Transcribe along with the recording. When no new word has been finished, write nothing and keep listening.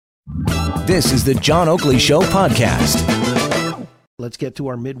This is the John Oakley Show podcast. Let's get to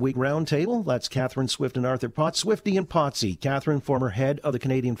our midweek roundtable. That's Catherine Swift and Arthur Potts. Swifty and Pottsy. Catherine, former head of the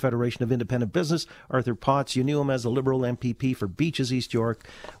Canadian Federation of Independent Business. Arthur Potts, you knew him as the Liberal MPP for Beaches, East York,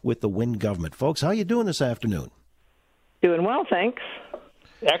 with the Wynne government. Folks, how you doing this afternoon? Doing well, thanks.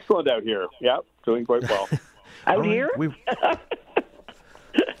 Excellent out here. Yeah, doing quite well. Out here?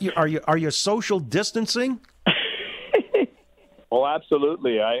 Are you social distancing? Well,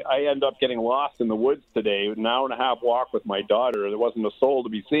 absolutely. I end up getting lost in the woods today. An hour and a half walk with my daughter. There wasn't a soul to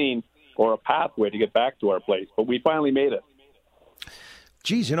be seen or a pathway to get back to our place, but we finally made it.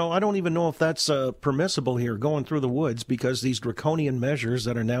 Geez, I don't even know if that's permissible here, going through the woods, because these draconian measures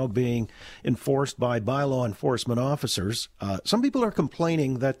that are now being enforced by bylaw enforcement officers, some people are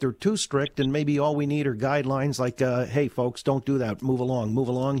complaining that they're too strict and maybe all we need are guidelines like, hey, folks, don't do that. Move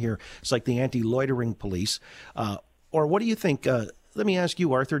along here. It's like the anti-loitering police. Or what do you think? Let me ask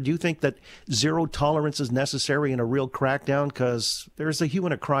you, Arthur, do you think that zero tolerance is necessary in a real crackdown? Because there's a hue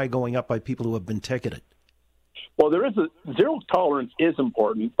and a cry going up by people who have been ticketed. Well, zero tolerance is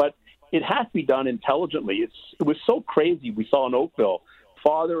important, but it has to be done intelligently. It was so crazy. We saw in Oakville,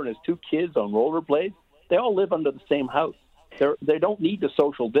 father and his two kids on rollerblades. They all live under the same house. They don't need to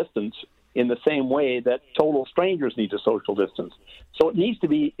social distance in the same way that total strangers need to social distance. So it needs to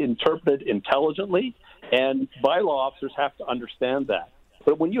be interpreted intelligently, and bylaw officers have to understand that.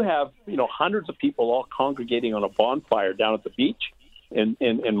 But when you have, hundreds of people all congregating on a bonfire down at the beach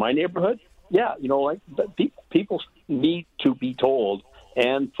in my neighborhood, people need to be told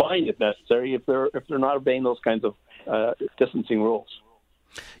and fined if necessary if they're not obeying those kinds of distancing rules.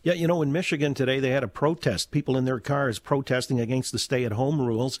 Yeah, in Michigan today, they had a protest, people in their cars protesting against the stay-at-home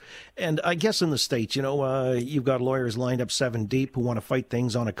rules. And I guess in the States, you've got lawyers lined up 7 deep who want to fight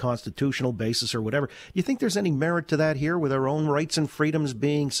things on a constitutional basis or whatever. Do you think there's any merit to that here with our own rights and freedoms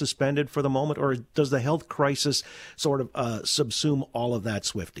being suspended for the moment? Or does the health crisis sort of subsume all of that,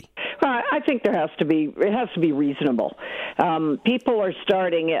 Swifty? I think it has to be reasonable. People are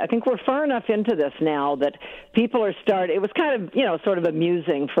starting, I think we're far enough into this now that people are starting, it was kind of, sort of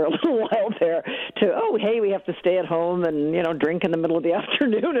amusing for a little while there hey, we have to stay at home and, drink in the middle of the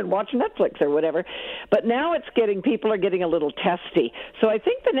afternoon and watch Netflix or whatever. But now people are getting a little testy. So I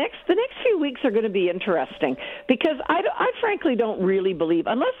think the next few weeks are going to be interesting because I frankly don't really believe,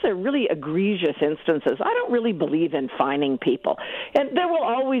 unless they're really egregious instances, I don't really believe in fining people. And there will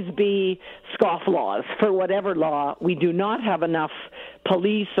always be scofflaws for whatever law. We do not have enough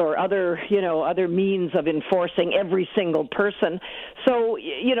police or other means of enforcing every single person. So,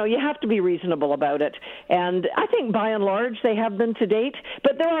 you have to be reasonable about it. And I think by and large they have been to date.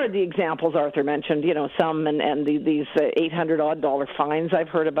 But there are the examples Arthur mentioned, some and these $800-odd fines I've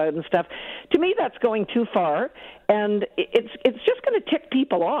heard about and stuff. To me, that's going too far. And it's just going to tick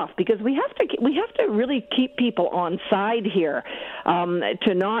people off because we have to really keep people on side here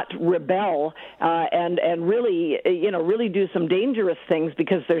to not rebel and really really do some dangerous things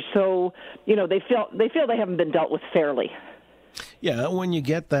because they're so they feel they haven't been dealt with fairly. Yeah, when you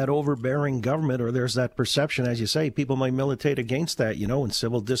get that overbearing government, or there's that perception, as you say, people might militate against that, in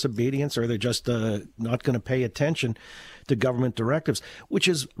civil disobedience, or they're just not going to pay attention to government directives, which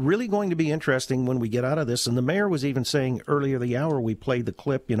is really going to be interesting when we get out of this. And the mayor was even saying earlier the hour, we played the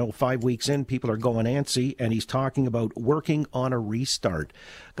clip, 5 weeks in, people are going antsy, and he's talking about working on a restart.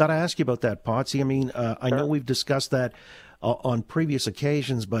 Got to ask you about that, Pottsy. I mean, I know we've discussed that on previous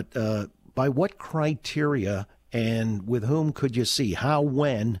occasions, but by what criteria and with whom could you see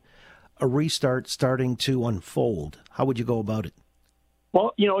when a restart starting to unfold? How would you go about it?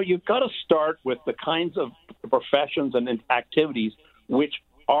 Well, you've got to start with the kinds of professions and activities which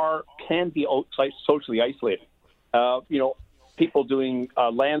can be socially isolated. People doing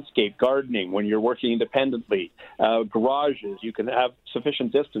landscape gardening when you're working independently, garages. You can have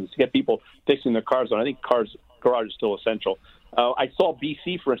sufficient distance to get people fixing their cars on. I think garage is still essential. I saw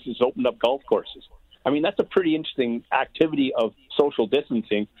BC, for instance, opened up golf courses. I mean, that's a pretty interesting activity of social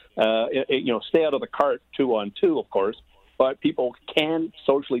distancing. Stay out of the cart 2-on-2, of course, but people can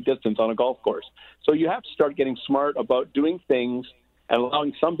socially distance on a golf course. So you have to start getting smart about doing things and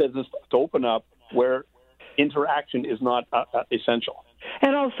allowing some business to open up where interaction is not essential.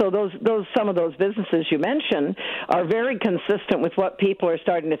 And also, some of those businesses you mentioned are very consistent with what people are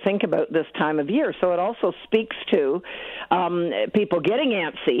starting to think about this time of year. So it also speaks to people getting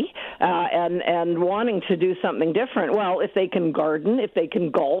antsy and wanting to do something different. Well, if they can garden, if they can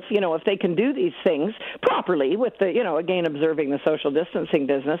golf, if they can do these things properly with the, again, observing the social distancing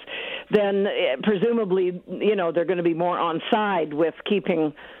business, then presumably, they're going to be more on side with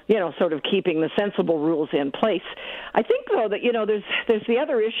keeping, keeping the sensible rules in place. I think, though, that, there's the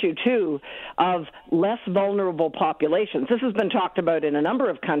other issue, too, of less vulnerable populations. This has been talked about in a number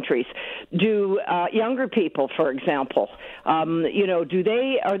of countries. Do younger people, for example, are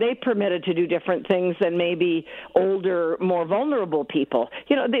they permitted to do different things than maybe older, more vulnerable people?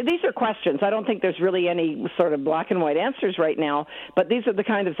 These are questions. I don't think there's really any sort of black and white answers right now, but these are the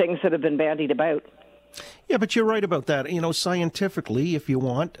kind of things that have been bandied about. Yeah, but you're right about that. Scientifically, if you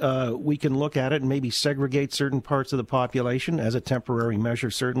want, we can look at it and maybe segregate certain parts of the population as a temporary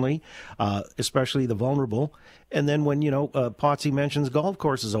measure, certainly, especially the vulnerable. And then when, Potsy mentions golf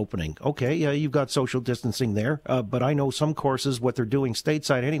courses opening, okay, yeah, you've got social distancing there. But I know some courses, what they're doing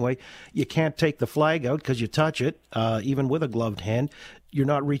stateside anyway, you can't take the flag out because you touch it, even with a gloved hand. You're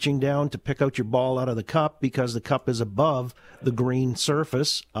not reaching down to pick out your ball out of the cup because the cup is above the green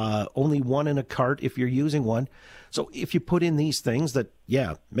surface. Only one in a cart if you're using one. So if you put in these things that,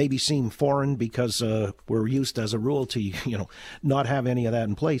 maybe seem foreign because we're used as a rule to, not have any of that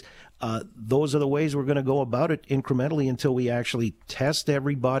in place, those are the ways we're going to go about it incrementally until we actually test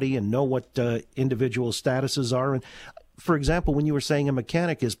everybody and know what individual statuses are. And for example, when you were saying a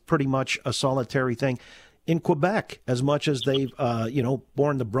mechanic is pretty much a solitary thing, in Quebec, as much as they've,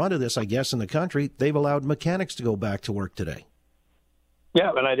 borne the brunt of this, I guess, in the country, they've allowed mechanics to go back to work today. Yeah,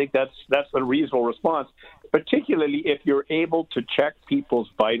 and I think that's a reasonable response, particularly if you're able to check people's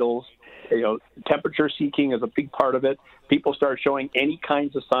vitals. Temperature seeking is a big part of it. People start showing any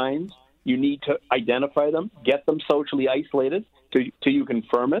kinds of signs. You need to identify them, get them socially isolated till you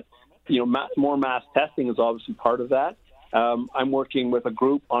confirm it. More mass testing is obviously part of that. I'm working with a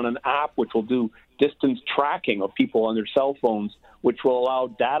group on an app which will do distance tracking of people on their cell phones, which will allow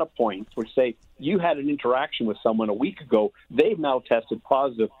data points which say you had an interaction with someone a week ago. They've now tested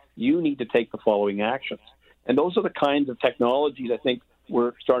positive. You need to take the following actions. And those are the kinds of technologies I think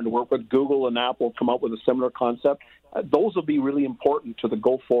we're starting to work with. Google and Apple come up with a similar concept. Those will be really important to the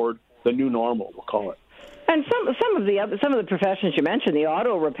go forward, the new normal, we'll call it. And some of the professions you mentioned, the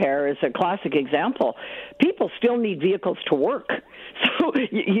auto repair is a classic example. People still need vehicles to work, so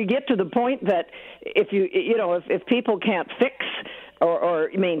you get to the point that if people can't fix or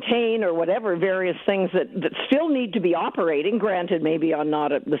maintain or whatever various things that still need to be operating, granted maybe on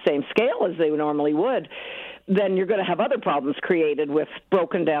not at the same scale as they normally would, then you're going to have other problems created with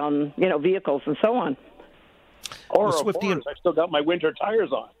broken down vehicles and so on. Or of course, I still got my winter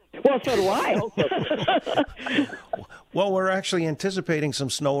tires on. Well, so do I. Well, we're actually anticipating some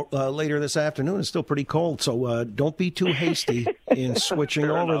snow later this afternoon. It's still pretty cold, so don't be too hasty in switching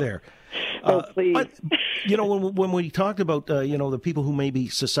over there. Please. But, when we talked about, the people who may be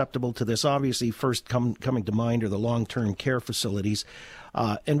susceptible to this, obviously first coming to mind are the long-term care facilities.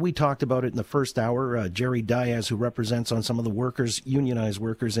 And we talked about it in the first hour. Jerry Diaz, who represents on some of the workers, unionized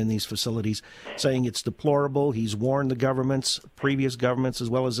workers in these facilities, saying it's deplorable. He's warned the governments, previous governments, as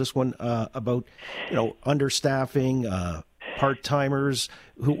well as this one, about, understaffing, part-timers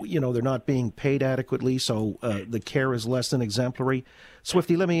who, they're not being paid adequately, so the care is less than exemplary.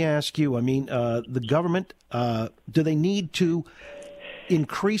 Swifty, let me ask you, the government, do they need to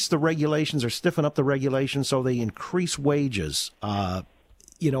increase the regulations or stiffen up the regulations so they increase wages?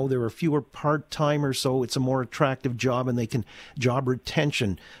 There are fewer part-timers, so it's a more attractive job, and job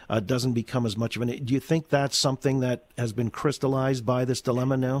retention doesn't become as much of an... Do you think that's something that has been crystallized by this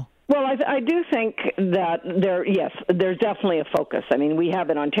dilemma now? Well, I do think that there's definitely a focus. We have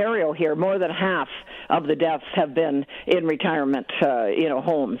in Ontario here, more than half of the deaths have been in retirement,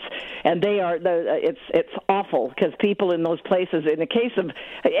 homes, and they are. It's awful because people in those places, in the case of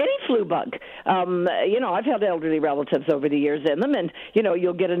any flu bug, I've had elderly relatives over the years in them, and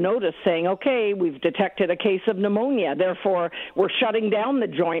you'll get a notice saying, okay, we've detected a case of pneumonia, therefore we're shutting down the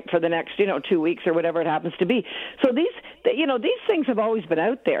joint for the next 2 weeks or whatever it happens to be. So these things have always been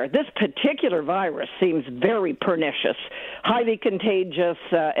out there. This particular virus seems very pernicious, highly contagious,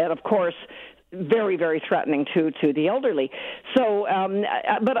 and of course, very, very threatening to the elderly. So,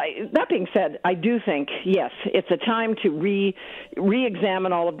 that being said, I do think, yes, it's a time to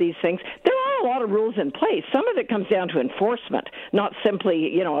re-examine all of these things. There are a lot of rules in place. Some of it comes down to enforcement, not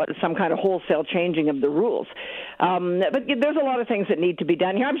simply, some kind of wholesale changing of the rules. But there's a lot of things that need to be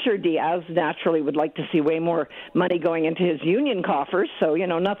done here. I'm sure Diaz naturally would like to see way more money going into his union coffers, so,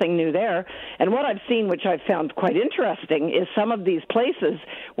 nothing new there. And what I've seen, which I've found quite interesting, is some of these places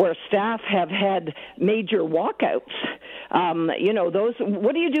where staff have had major walkouts. Those.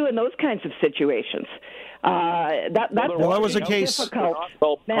 What do you do in those kinds of situations? That was a case. They're not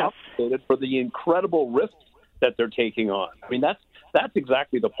well compensated for the incredible risks that they're taking on. That's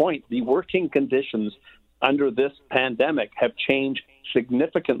exactly the point. The working conditions under this pandemic have changed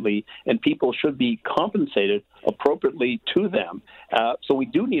significantly, and people should be compensated appropriately to them. So we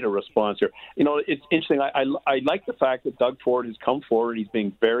do need a response here. It's interesting. I like the fact that Doug Ford has come forward. He's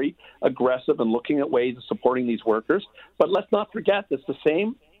being very aggressive and looking at ways of supporting these workers. But let's not forget that's the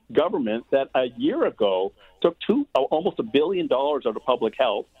same government that a year ago took almost $1 billion out of public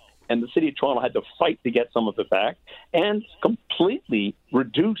health, and the City of Toronto had to fight to get some of it back, and completely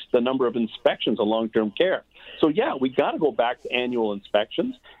reduced the number of inspections of long-term care. So, yeah, we got to go back to annual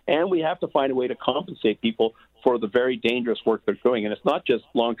inspections, and we have to find a way to compensate people for the very dangerous work they're doing. And it's not just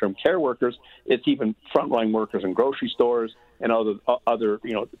long-term care workers, it's even frontline workers in grocery stores and other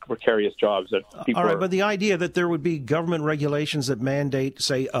precarious jobs that people All right, but the idea that there would be government regulations that mandate,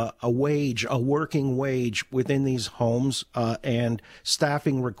 say, a working wage within these homes and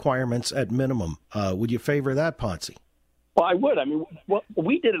staffing requirements at minimum, would you favor that, Ponce? Well, I would. I mean,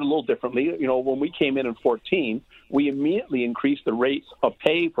 we did it a little differently. When we came in 2014, we immediately increased the rates of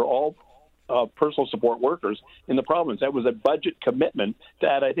pay for all personal support workers in the province. That was a budget commitment to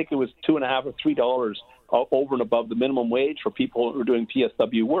add, I think it was $2.50 or $3 over and above the minimum wage for people who are doing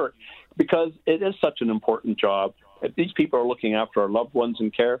PSW work, because it is such an important job. These people are looking after our loved ones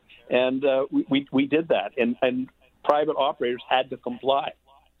in care, and we did that, and private operators had to comply.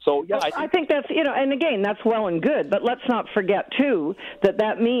 So, yeah, I think that's, and again, that's well and good, but let's not forget, too,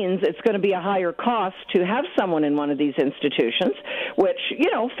 that means it's going to be a higher cost to have someone in one of these institutions, which,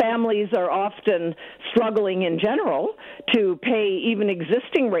 families are often struggling in general to pay even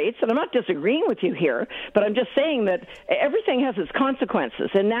existing rates. And I'm not disagreeing with you here, but I'm just saying that everything has its consequences.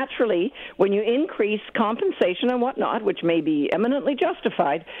 And naturally, when you increase compensation and whatnot, which may be eminently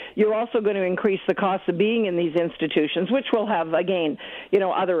justified, you're also going to increase the cost of being in these institutions, which will have, again,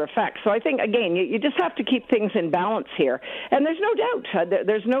 other effects. So I think, again, you just have to keep things in balance here. And there's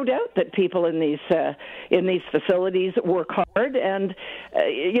no doubt that people in these facilities work hard. And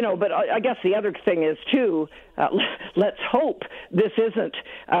but I guess the other thing is too, let's hope this isn't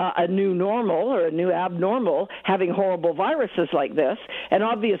a new normal or a new abnormal, having horrible viruses like this. And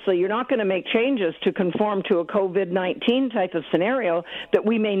obviously, you're not going to make changes to conform to a COVID-19 type of scenario that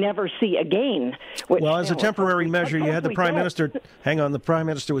we may never see again. Well, as a temporary measure, you had the Prime Minister. Hang on, the Prime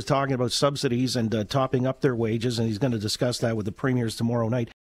Minister was talking about subsidies and topping up their wages, and he's going to discuss that with the premiers tomorrow night.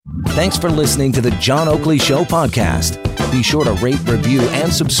 Thanks for listening to the John Oakley Show podcast. Be sure to rate, review,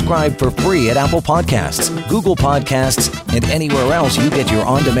 and subscribe for free at Apple Podcasts, Google Podcasts, and anywhere else you get your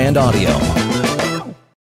on-demand audio.